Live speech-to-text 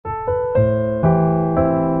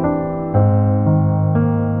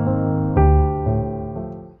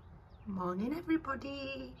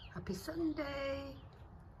everybody, happy Sunday.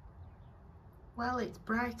 Well, it's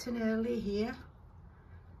bright and early here.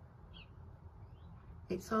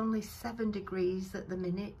 It's only 7 degrees at the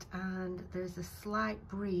minute and there's a slight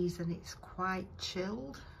breeze and it's quite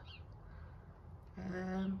chilled.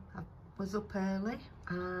 I was up early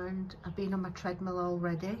and I've been on my treadmill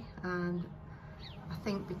already, and I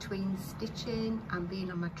think between stitching and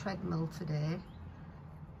being on my treadmill today,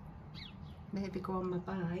 maybe go on my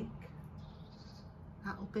bike,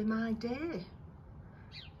 that'll be my day.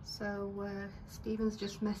 So Stephen's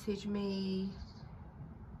just messaged me.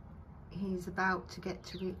 He's about to get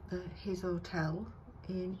to his hotel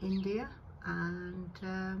in India, and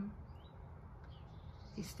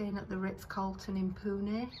he's staying at the Ritz-Carlton in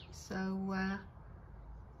Pune. So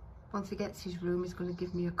once he gets his room, he's going to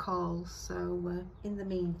give me a call. So in the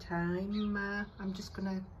meantime, I'm just going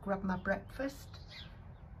to grab my breakfast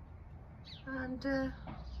and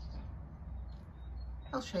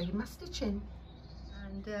I'll show you my stitching.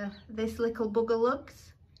 And this little bugger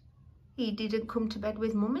looks. He didn't come to bed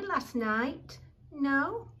with Mummy last night.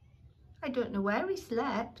 No, I don't know where he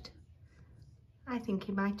slept. I think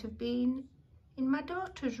he might have been in my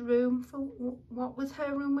daughter's room, for what was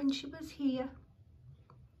her room when she was here.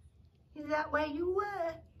 Is that where you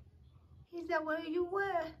were? Is that where you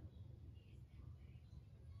were?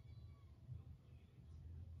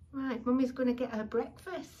 Right, Mummy's going to get her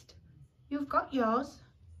breakfast. You've got yours.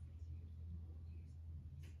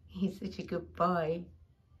 He's such a good boy,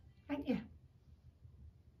 aren't you?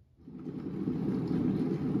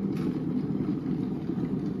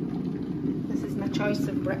 This is my choice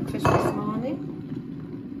of breakfast this morning.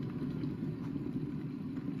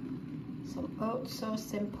 Some oats, so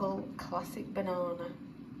simple, classic banana.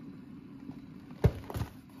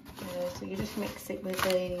 So you just mix it with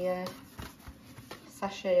a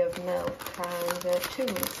sachet of milk and 2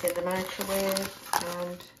 minutes in the microwave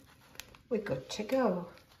and we're good to go.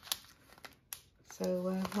 So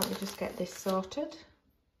let me just get this sorted.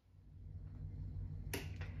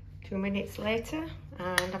 2 minutes later,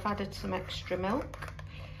 and I've added some extra milk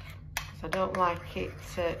because I don't like it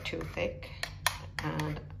too thick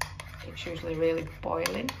and it's usually really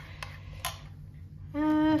boiling.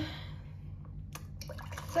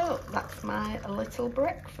 So that's my little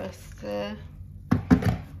breakfast.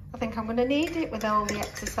 I think I'm going to need it with all the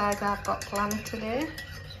exercise I've got planned today.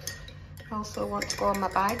 I also want to go on my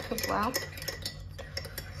bike as well.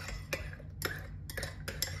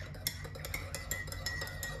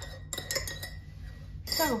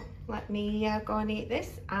 So let me go and eat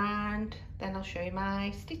this and then I'll show you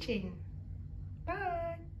my stitching.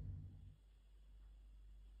 Bye!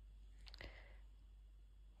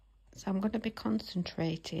 So I'm going to be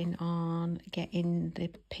concentrating on getting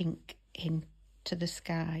the pink into the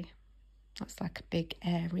sky. That's like a big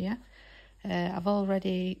area. I've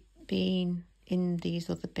already been in these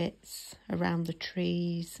other bits around the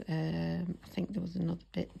trees. I think there was another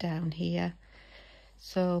bit down here.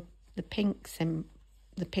 So the pink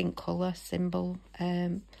colour symbol,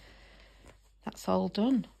 that's all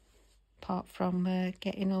done, apart from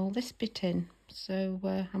getting all this bit in. So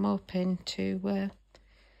I'm hoping to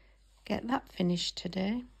get that finished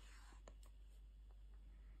today.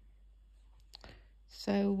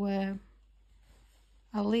 So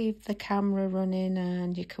I'll leave the camera running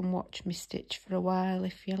and you can watch me stitch for a while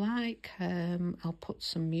if you like. I'll put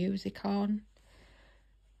some music on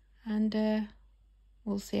and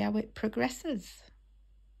we'll see how it progresses.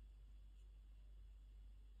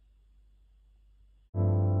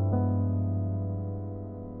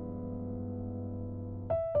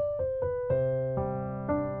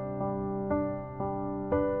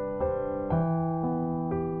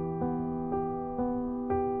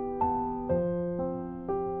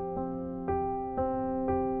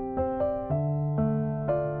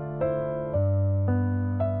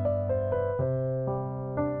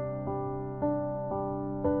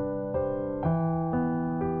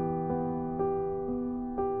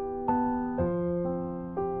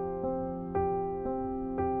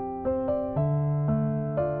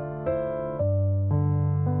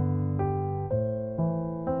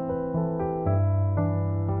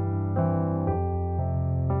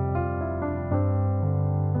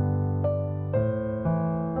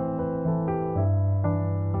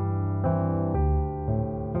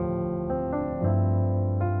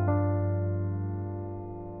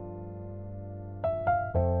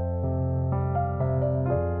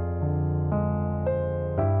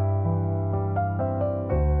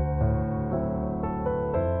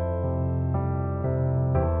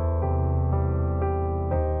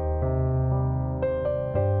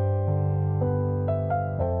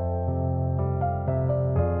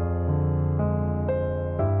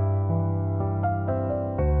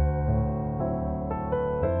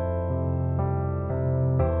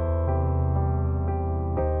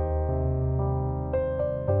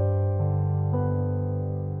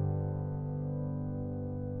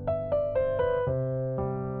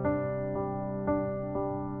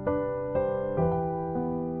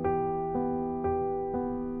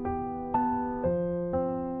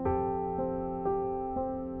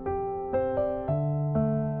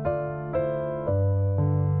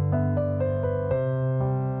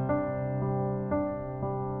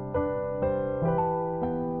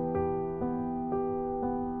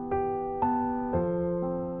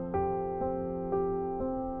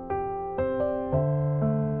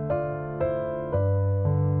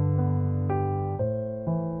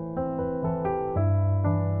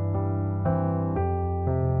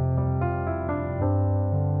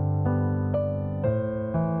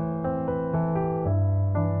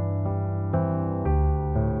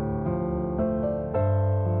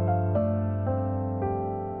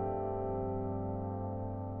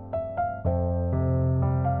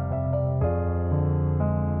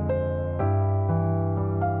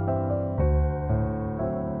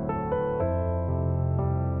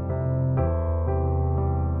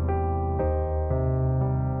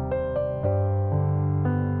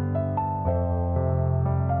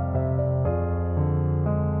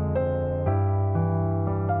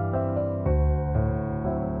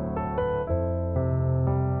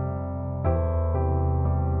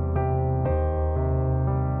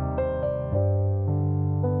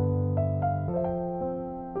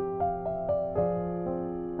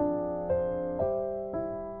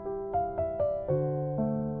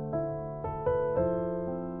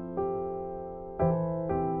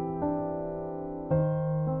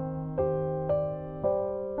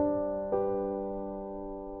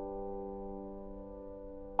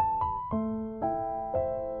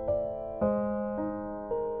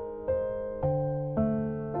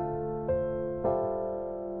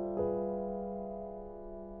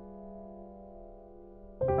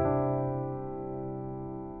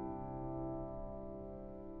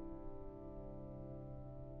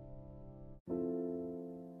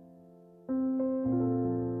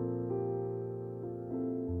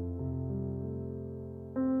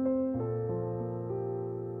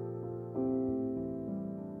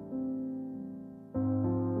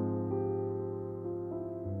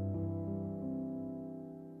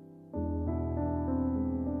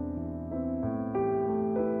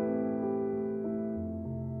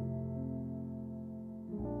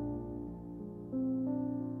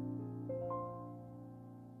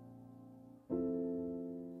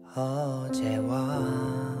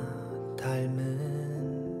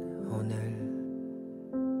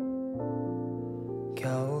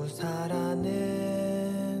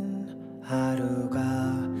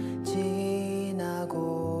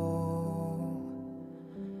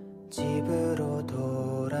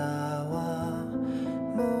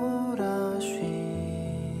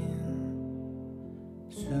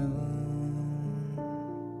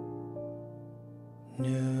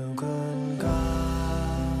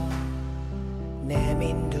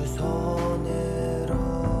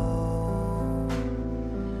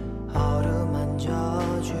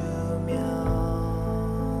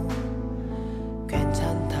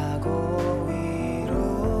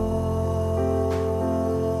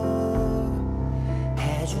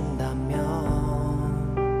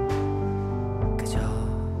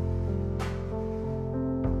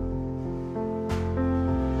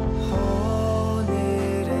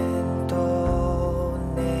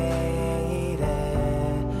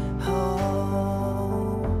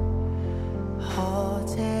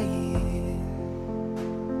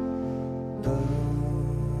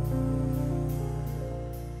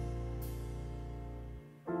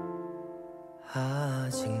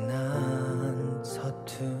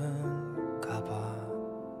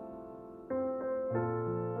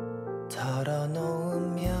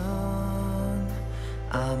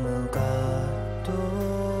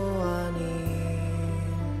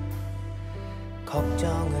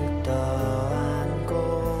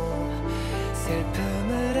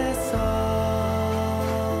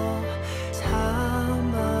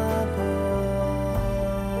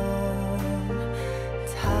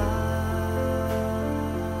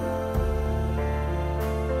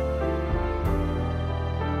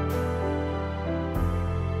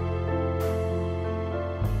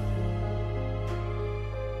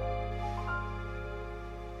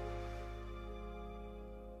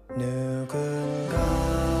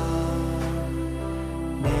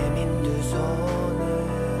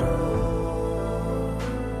 손으로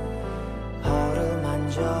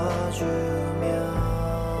어루만져주며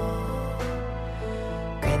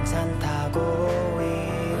괜찮다고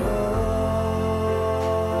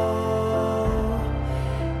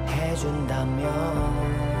위로해준다면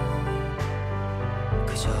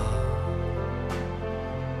그저